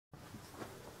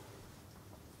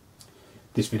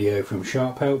This video from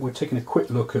Sharp Help, we're taking a quick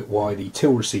look at why the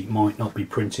till receipt might not be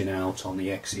printing out on the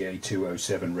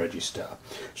XE-A207 register.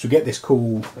 So we get this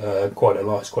call quite a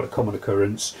lot, it's quite a common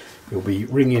occurrence. You'll be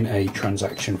ringing a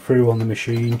transaction through on the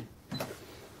machine,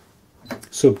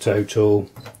 subtotal,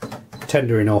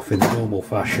 tendering off in the normal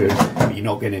fashion, but you're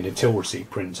not getting a till receipt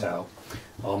printout.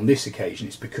 On this occasion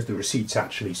it's because the receipt's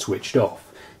actually switched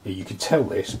off. You can tell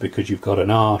this because you've got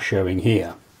an R showing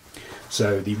here.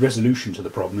 So the resolution to the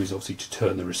problem is obviously to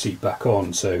turn the receipt back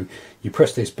on. So you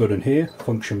press this button here,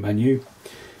 function menu,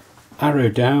 arrow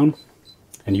down,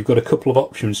 and you've got a couple of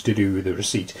options to do with the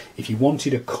receipt. If you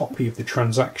wanted a copy of the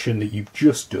transaction that you've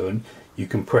just done, you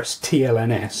can press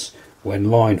TLNS when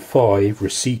line 5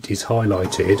 receipt is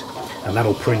highlighted, and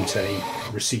that'll print a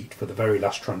receipt for the very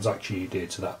last transaction you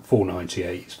did. So that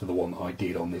 498 is for the one that I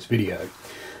did on this video.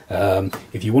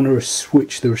 If you want to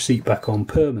switch the receipt back on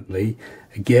permanently,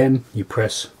 again you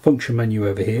press function menu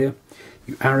over here,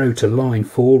 you arrow to line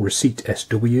 4 receipt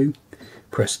SW,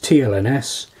 press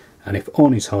TLNS, and if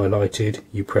on is highlighted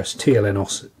you press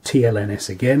TLNS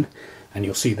again, and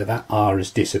you'll see that that R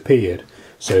has disappeared.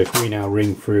 So if we now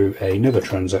ring through another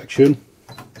transaction,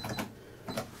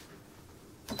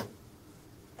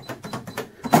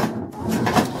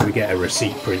 we get a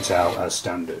receipt printout as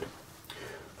standard.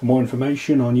 For more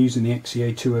information on using the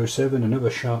XE-A207 and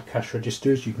other Sharp cash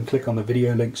registers, you can click on the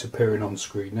video links appearing on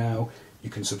screen now.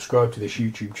 You can subscribe to this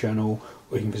YouTube channel,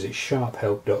 or you can visit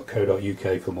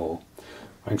sharphelp.co.uk for more.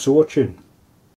 Thanks for watching.